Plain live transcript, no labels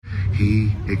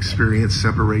he experienced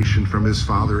separation from his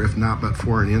Father, if not but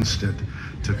for an instant,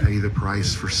 to pay the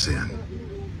price for sin.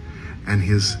 And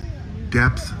his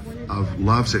depth of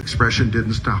love's expression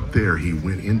didn't stop there. He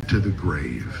went into the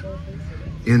grave,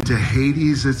 into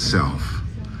Hades itself,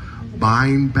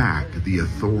 buying back the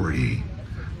authority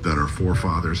that our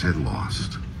forefathers had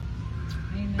lost.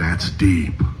 That's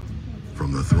deep,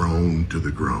 from the throne to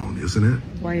the groan, isn't it?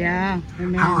 Well, yeah.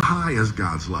 Amen. How high is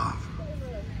God's love?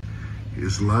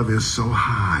 His love is so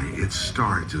high, it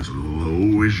starts as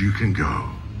low as you can go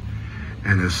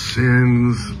and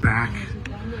ascends back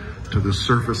to the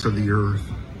surface of the earth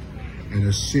and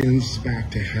ascends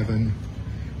back to heaven,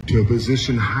 to a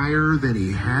position higher than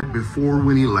he had before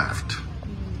when he left.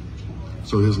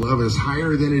 So his love is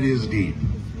higher than it is deep.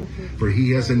 For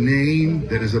he has a name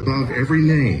that is above every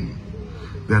name,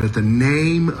 that at the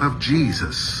name of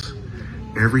Jesus,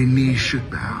 every knee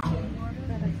should bow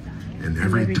and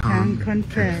every tongue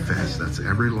confess. That's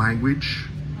every language.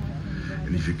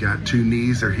 And if you've got two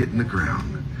knees, they're hitting the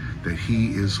ground, that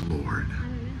he is Lord.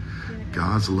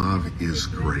 God's love is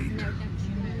great.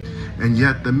 And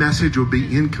yet the message would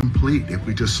be incomplete if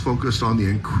we just focused on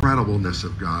the incredibleness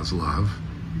of God's love.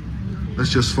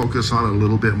 Let's just focus on it a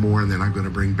little bit more, and then I'm going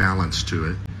to bring balance to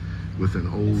it with an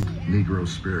old Negro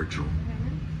spiritual.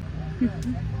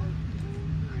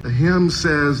 The hymn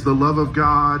says, the love of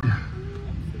God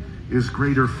is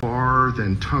greater far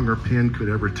than tongue or pen could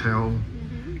ever tell.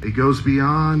 It goes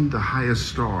beyond the highest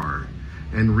star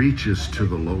and reaches to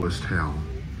the lowest hell.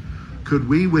 Could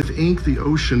we with ink the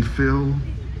ocean fill,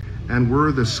 and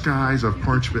were the skies of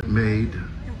parchment made,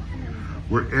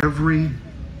 were every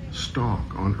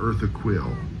stalk on earth a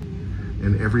quill,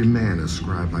 and every man a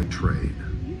scribe by trade,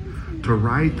 to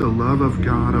write the love of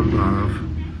God above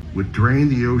would drain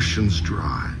the oceans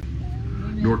dry,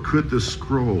 nor could the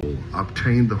scroll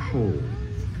obtain the whole,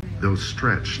 though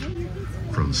stretched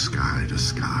from sky to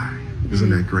sky. Isn't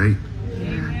that great?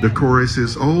 The chorus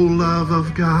is, oh love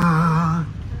of God,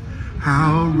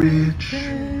 how rich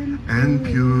and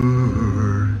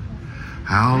pure,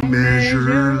 how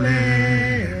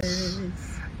measureless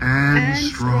and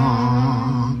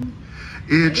strong,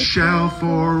 it shall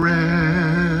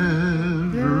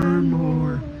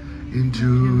forevermore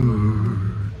endure.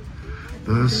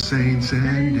 The saints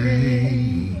and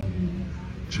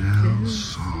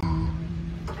angels song.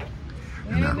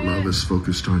 And that love is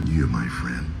focused on you, my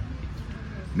friend.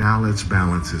 Now let's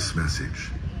balance this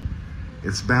message.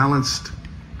 It's balanced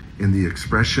in the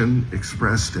expression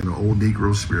expressed in old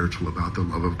Negro spiritual about the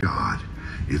love of God.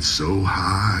 It's so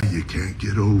high you can't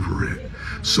get over it,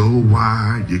 so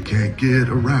wide you can't get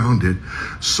around it,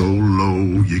 so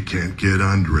low you can't get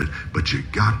under it, but you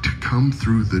got to come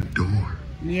through the door.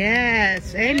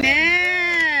 Yes,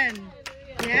 amen.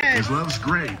 Yes. His love's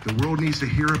great. The world needs to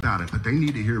hear about it, but they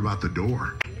need to hear about the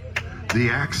door,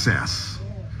 the access.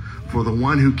 For the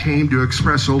one who came to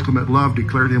express ultimate love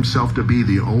declared himself to be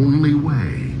the only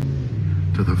way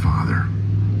to the Father.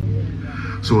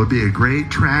 So it'd be a great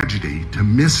tragedy to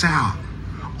miss out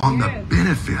on the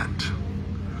benefit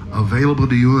available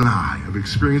to you and I of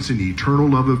experiencing the eternal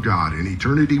love of God and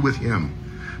eternity with him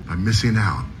by missing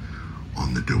out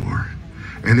on the door.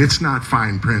 And it's not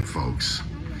fine print, folks.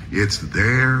 It's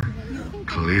there,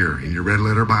 clear. In your red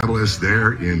letter Bible, it's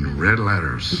there in red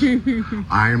letters.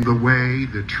 I am the way,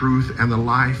 the truth, and the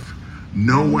life.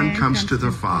 No one comes to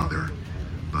the Father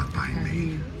but by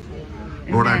me.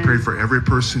 Lord, I pray for every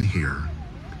person here.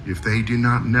 If they do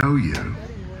not know you,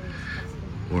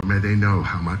 Lord, may they know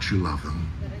how much you love them.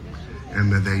 And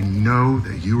may they know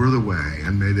that you are the way.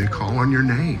 And may they call on your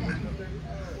name and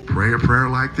pray a prayer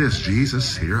like this.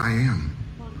 Jesus, here I am.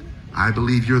 I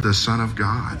believe you're the Son of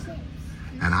God.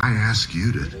 And I ask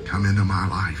you to come into my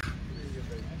life.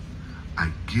 I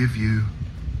give you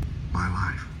my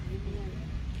life.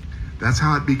 That's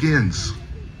how it begins.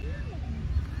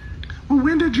 Well,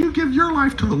 when did you give your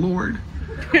life to the Lord?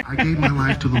 I gave my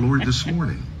life to the Lord this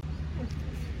morning.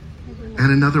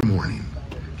 And another morning.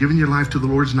 Giving your life to the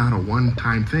Lord is not a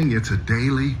one-time thing. It's a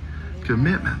daily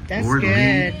commitment. That's Lord, good.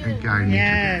 lead and guide me today.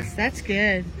 Yes, that's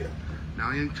good.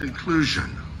 Now, in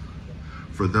conclusion,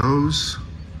 for those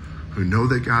who know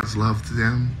that God's loved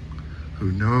them,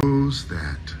 who knows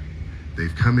that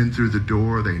they've come in through the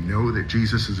door, they know that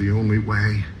Jesus is the only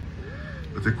way.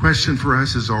 But the question for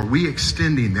us is, are we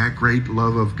extending that great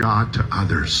love of God to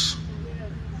others?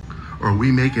 Or are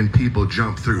we making people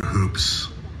jump through hoops?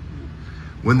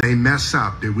 When they mess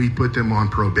up, do we put them on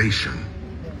probation?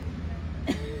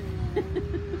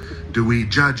 Do we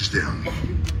judge them?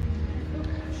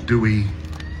 Do we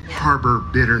harbor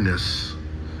bitterness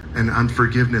and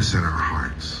unforgiveness in our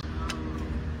hearts?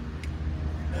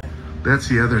 That's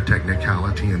the other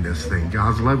technicality in this thing.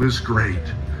 God's love is great.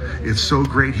 It's so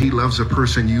great he loves a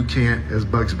person you can't, as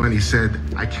Bugs Bunny said,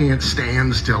 I can't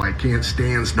stand till I can't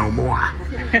stand no more.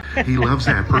 He loves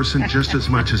that person just as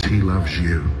much as he loves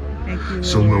you. Thank you,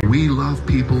 So Lord. when we love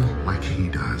people like he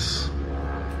does.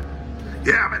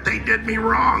 Yeah, but they did me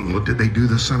wrong. Well, did they do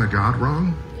the Son of God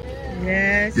wrong?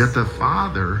 Yes. Yet the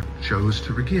Father chose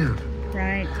to forgive.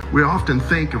 Right. We often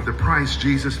think of the price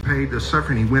Jesus paid, the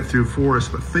suffering he went through for us,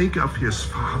 but think of his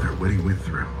Father, what he went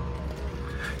through.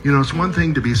 You know, it's one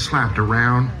thing to be slapped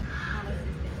around.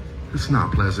 It's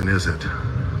not pleasant, is it?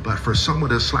 But for someone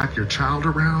to slap your child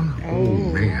around, oh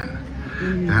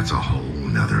man, that's a whole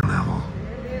nother level.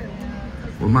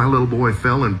 When my little boy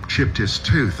fell and chipped his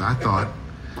tooth, I thought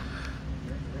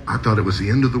it was the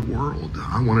end of the world.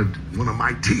 I wanted one of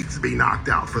my teeth to be knocked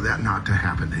out for that not to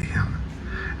happen to him.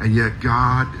 And yet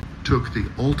God took the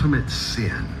ultimate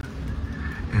sin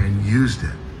and used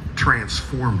it,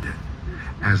 transformed it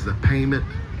as the payment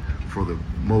for the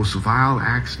most vile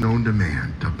acts known to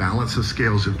man, to balance the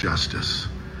scales of justice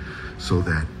so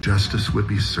that justice would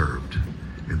be served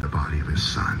in the body of his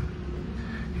Son.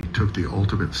 He took the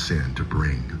ultimate sin to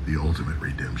bring the ultimate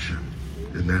redemption.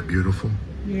 Isn't that beautiful?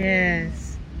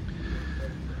 Yes.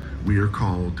 We are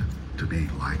called to be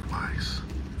likewise,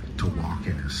 to walk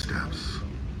in his steps.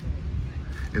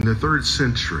 In the 3rd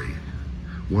century,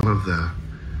 one of the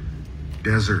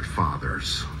desert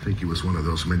fathers, I think he was one of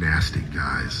those monastic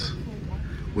guys,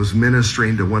 was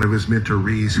ministering to one of his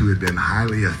mentorees who had been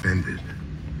highly offended.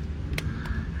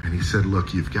 And he said,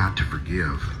 look, you've got to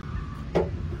forgive.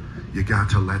 You got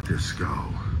to let this go.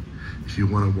 If you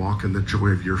want to walk in the joy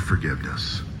of your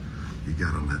forgiveness, you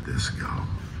got to let this go.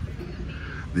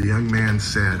 The young man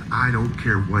said, I don't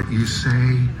care what you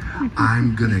say,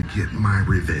 I'm going to get my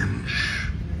revenge.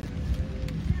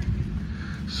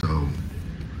 So,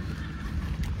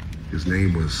 his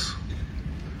name was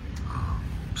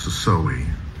Sosoi.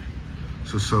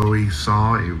 Sosoi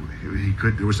saw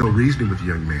there was no reasoning with the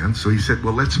young man, so he said,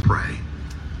 well, let's pray.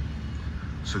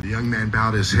 So the young man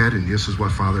bowed his head, and this is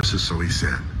what Father Sosoi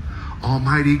said.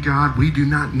 Almighty God, we do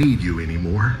not need you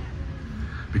anymore,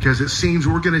 because it seems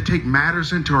we're going to take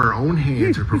matters into our own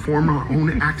hands and perform our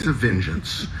own acts of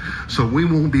vengeance. So we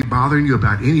won't be bothering you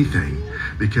about anything,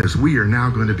 because we are now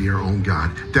going to be our own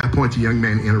God. At that point, the young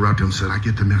man interrupted him and said, I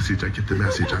get the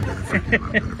message, I'm going to forgive,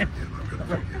 I'm going to forgive, I'm going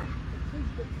to forgive.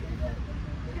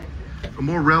 For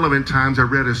more relevant times, I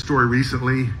read a story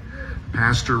recently.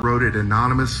 Pastor wrote it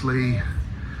anonymously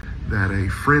that a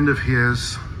friend of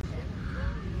his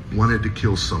wanted to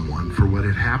kill someone for what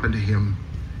had happened to him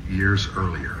years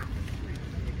earlier.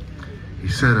 He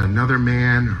said another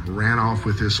man ran off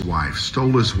with his wife,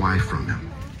 stole his wife from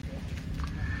him.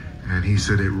 And he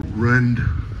said, it ruined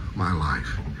my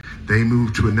life. They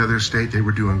moved to another state, they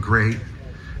were doing great,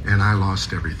 and I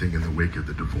lost everything in the wake of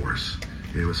the divorce.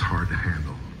 It was hard to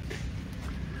handle.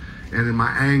 And in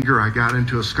my anger, I got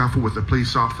into a scuffle with a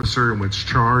police officer and was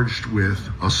charged with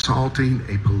assaulting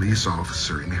a police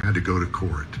officer and had to go to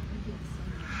court.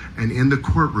 And in the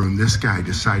courtroom, this guy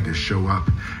decided to show up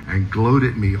and gloat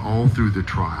at me all through the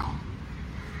trial.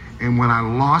 And when I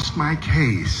lost my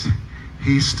case,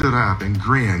 he stood up and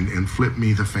grinned and flipped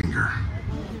me the finger.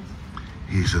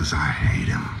 He says, I hate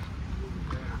him.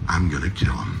 I'm going to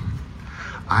kill him.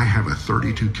 I have a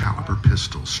 .32 caliber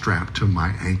pistol strapped to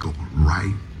my ankle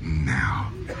right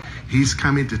now. He's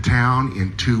coming to town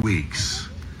in 2 weeks,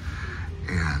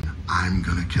 and I'm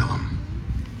going to kill him.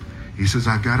 He says,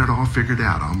 I've got it all figured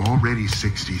out. I'm already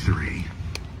 63.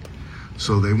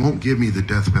 So they won't give me the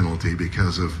death penalty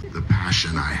because of the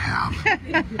passion I have,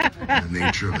 the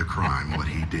nature of the crime, what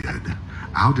he did.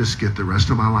 I'll just get the rest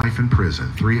of my life in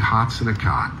prison. 3 hots and a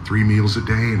cot, 3 meals a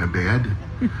day and a bed,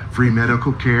 free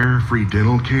medical care, free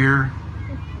dental care.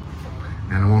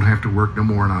 And I won't have to work no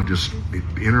more, and I'll just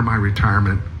enter my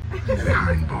retirement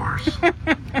behind bars.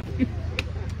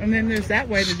 And then there's that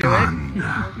way to Stunned. do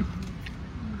it.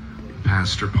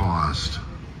 Pastor paused,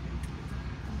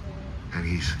 and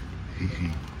he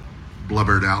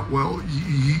blubbered out, well,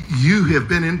 you have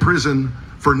been in prison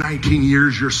for 19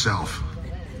 years yourself.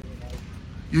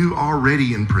 You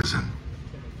already in prison.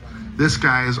 This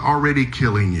guy is already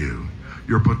killing you.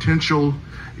 Your potential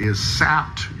is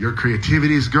sapped. Your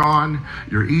creativity is gone.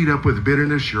 You're eat up with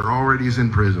bitterness. You're already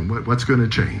in prison. What's going to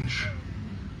change?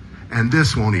 And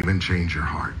this won't even change your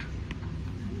heart.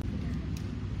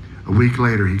 A week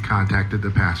later, he contacted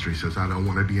the pastor. He says, I don't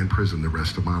want to be in prison the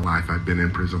rest of my life. I've been in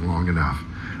prison long enough.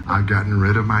 I've gotten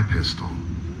rid of my pistol.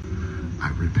 I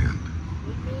repent.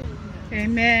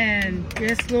 Amen.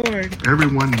 Yes, Lord.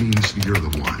 Everyone means you're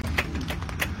the one.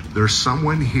 There's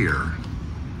someone here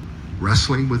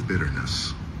wrestling with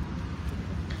bitterness.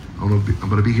 I'm going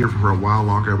to be here for a while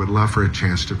longer. I would love for a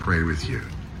chance to pray with you.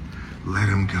 Let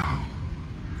him go.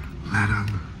 Let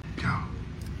him go.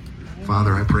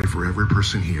 Father, I pray for every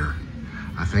person here.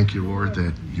 I thank you, Lord,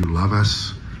 that you love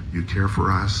us, you care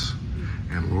for us,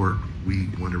 and Lord, we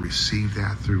want to receive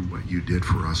that through what you did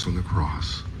for us on the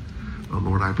cross. But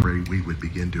Lord, I pray we would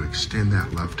begin to extend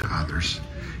that love to others.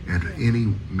 And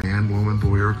any man, woman,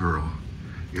 boy, or girl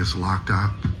is locked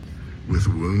up with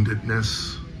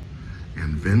woundedness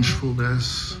and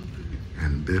vengefulness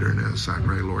and bitterness, I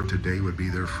pray, Lord, today would be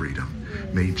their freedom.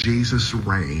 May Jesus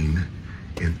reign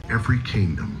in every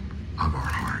kingdom of our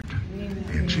heart.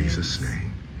 In Jesus'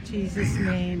 name. Jesus'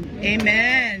 Amen. name.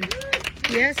 Amen.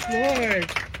 Yes,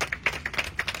 Lord.